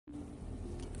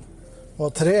Well,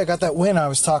 today I got that win I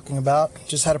was talking about.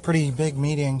 Just had a pretty big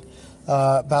meeting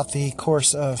about the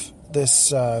course of this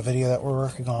video that we're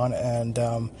working on,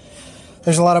 and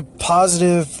there's a lot of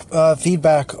positive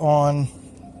feedback on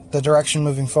the direction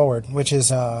moving forward, which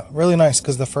is really nice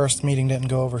because the first meeting didn't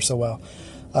go over so well.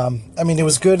 I mean, it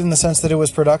was good in the sense that it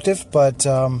was productive, but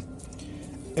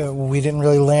we didn't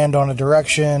really land on a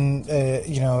direction.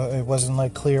 It wasn't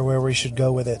like clear where we should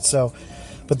go with it.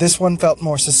 But this one felt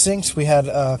more succinct. We had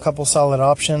a couple solid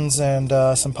options and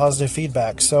some positive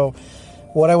feedback. So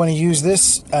what I want to use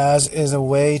this as is a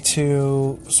way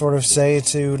to sort of say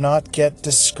to not get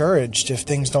discouraged if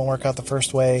things don't work out the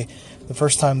first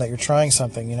time that you're trying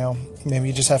something. Maybe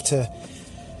you just have to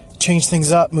change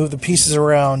things up, move the pieces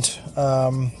around,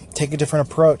 take a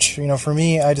different approach. For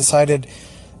me, I decided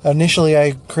initially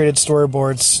I created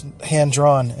storyboards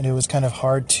hand-drawn, and it was kind of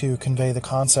hard to convey the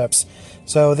concepts.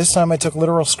 So this time I took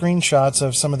literal screenshots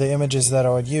of some of the images that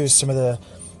I would use, some of the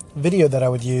video that I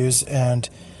would use, and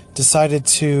decided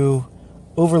to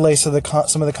overlay some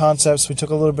of the concepts. We took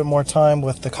a little bit more time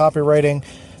with the copywriting,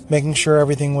 making sure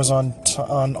everything was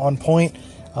on point,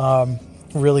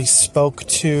 really spoke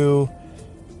to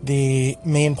the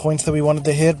main points that we wanted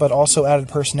to hit, but also added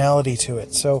personality to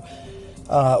it. So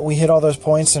we hit all those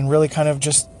points and really kind of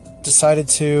just decided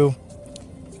to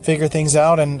figure things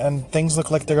out, and things look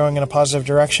like they're going in a positive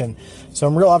direction. So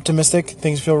I'm real optimistic.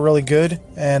 Things feel really good,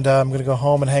 and I'm going to go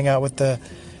home and hang out with the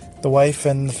wife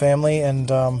and the family and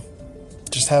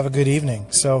just have a good evening.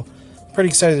 So pretty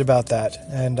excited about that,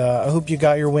 and I hope you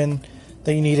got your win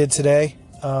that you needed today.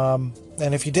 And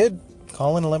if you did,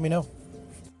 call in and let me know.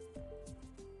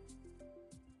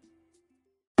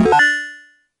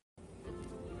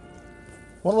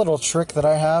 One little trick that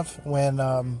I have when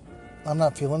I'm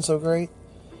not feeling so great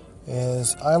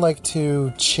is I like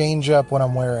to change up what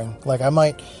I'm wearing. Like I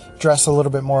might dress a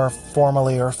little bit more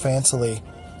formally or fancily.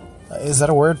 Is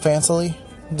that a word, fancily?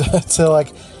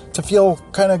 to feel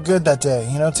kind of good that day.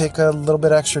 Take a little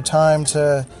bit extra time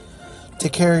to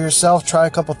take care of yourself. Try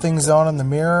a couple things on in the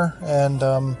mirror, and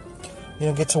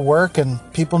get to work, and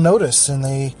people notice, and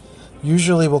they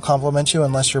usually will compliment you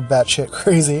unless you're batshit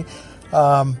crazy.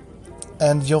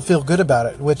 And you'll feel good about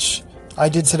it, which I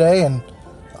did today, and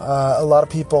a lot of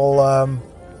people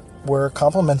were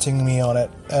complimenting me on it,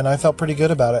 and I felt pretty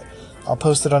good about it. I'll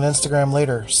post it on Instagram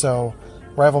later, so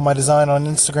Rival My Design on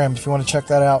Instagram if you want to check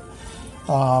that out.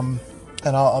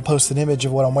 And I'll post an image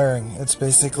of what I'm wearing. It's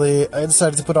basically, I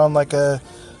decided to put on like a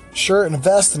shirt and a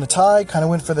vest and a tie, kind of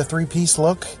went for the 3-piece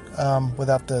look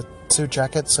without the suit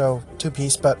jacket, so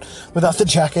 2-piece, but without the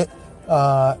jacket.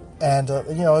 And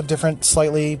a different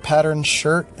slightly patterned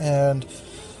shirt, and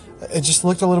it just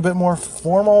looked a little bit more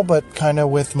formal, but kind of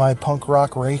with my punk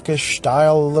rock rakish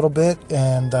style a little bit,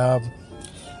 and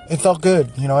it felt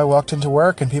good. I walked into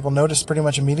work and people noticed pretty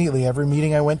much immediately. Every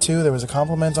meeting I went to, there was a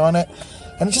compliment on it,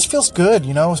 and it just feels good,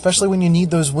 especially when you need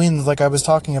those wins like I was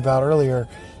talking about earlier.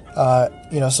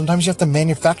 Sometimes you have to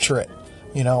manufacture it.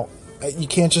 You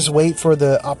can't just wait for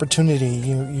the opportunity.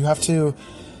 You have to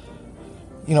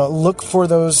look for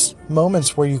those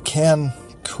moments where you can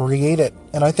create it.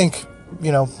 And I think,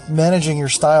 managing your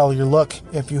style, your look,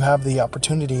 if you have the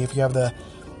opportunity, if you have the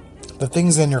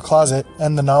things in your closet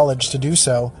and the knowledge to do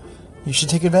so, you should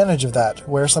take advantage of that.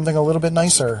 Wear something a little bit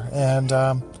nicer, and,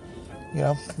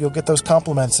 you'll get those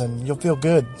compliments and you'll feel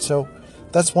good. So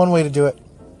that's one way to do it.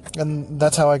 And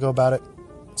that's how I go about it.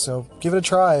 So give it a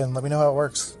try and let me know how it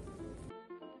works.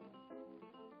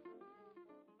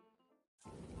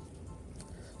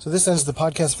 So this ends the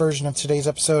podcast version of today's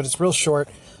episode. It's real short.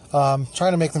 Trying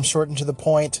to make them short and to the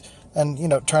point, and,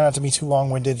 try not to be too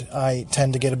long-winded. I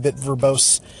tend to get a bit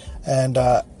verbose, and,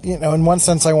 in one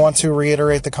sense I want to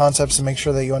reiterate the concepts and make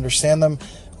sure that you understand them,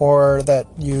 or that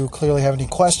you clearly have any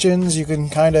questions. You can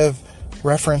kind of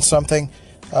reference something,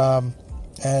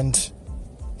 and,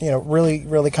 really,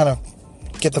 really kind of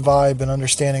get the vibe and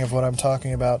understanding of what I'm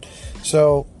talking about.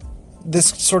 So this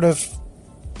sort of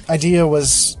idea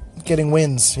was getting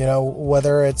wins,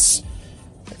 whether it's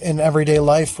in everyday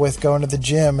life with going to the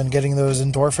gym and getting those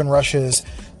endorphin rushes,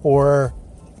 or,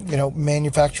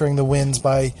 manufacturing the wins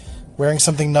by wearing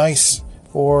something nice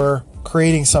or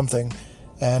creating something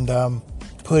and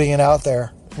putting it out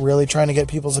there, really trying to get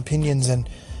people's opinions and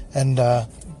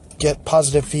get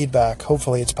positive feedback.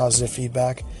 Hopefully it's positive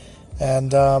feedback. And,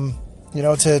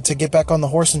 to get back on the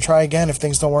horse and try again if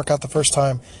things don't work out the first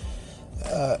time.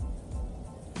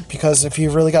 Because if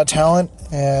you've really got talent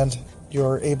and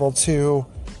you're able to,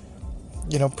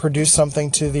 produce something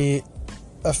in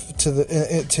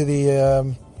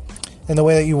the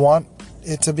way that you want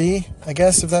it to be, I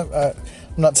guess, if that,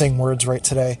 I'm not saying words right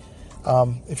today.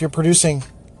 If you're producing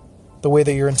the way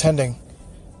that you're intending,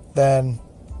 then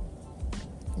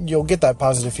you'll get that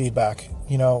positive feedback,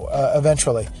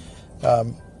 eventually.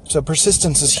 So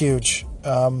persistence is huge.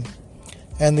 And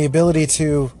the ability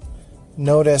to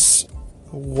notice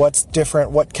what's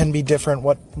different, what can be different,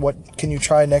 what can you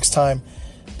try next time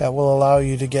that will allow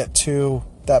you to get to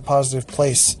that positive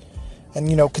place. And,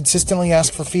 consistently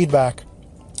ask for feedback,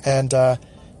 and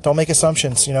don't make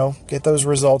assumptions, get those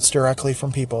results directly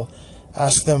from people.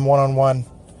 Ask them one-on-one,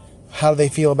 how do they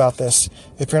feel about this?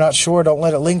 If you're not sure, don't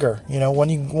let it linger.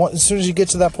 As soon as you get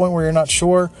to that point where you're not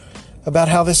sure about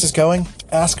how this is going,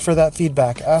 ask for that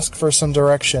feedback, ask for some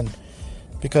direction,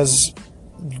 because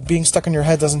being stuck in your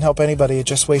head doesn't help anybody. It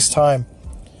just wastes time.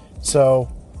 So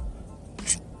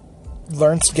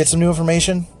get some new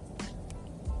information,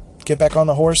 get back on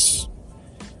the horse,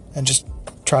 and just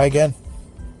try again.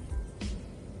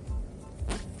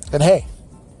 And hey,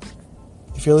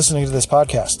 if you're listening to this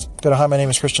podcast, go to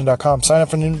HiMyNameIsChristian.com, sign up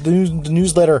for the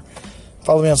newsletter,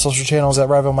 follow me on social channels at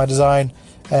Rival My Design,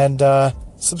 and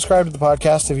subscribe to the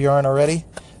podcast if you aren't already,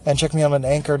 and check me out on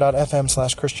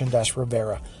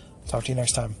anchor.fm/Christian-Rivera. Talk to you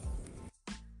next time.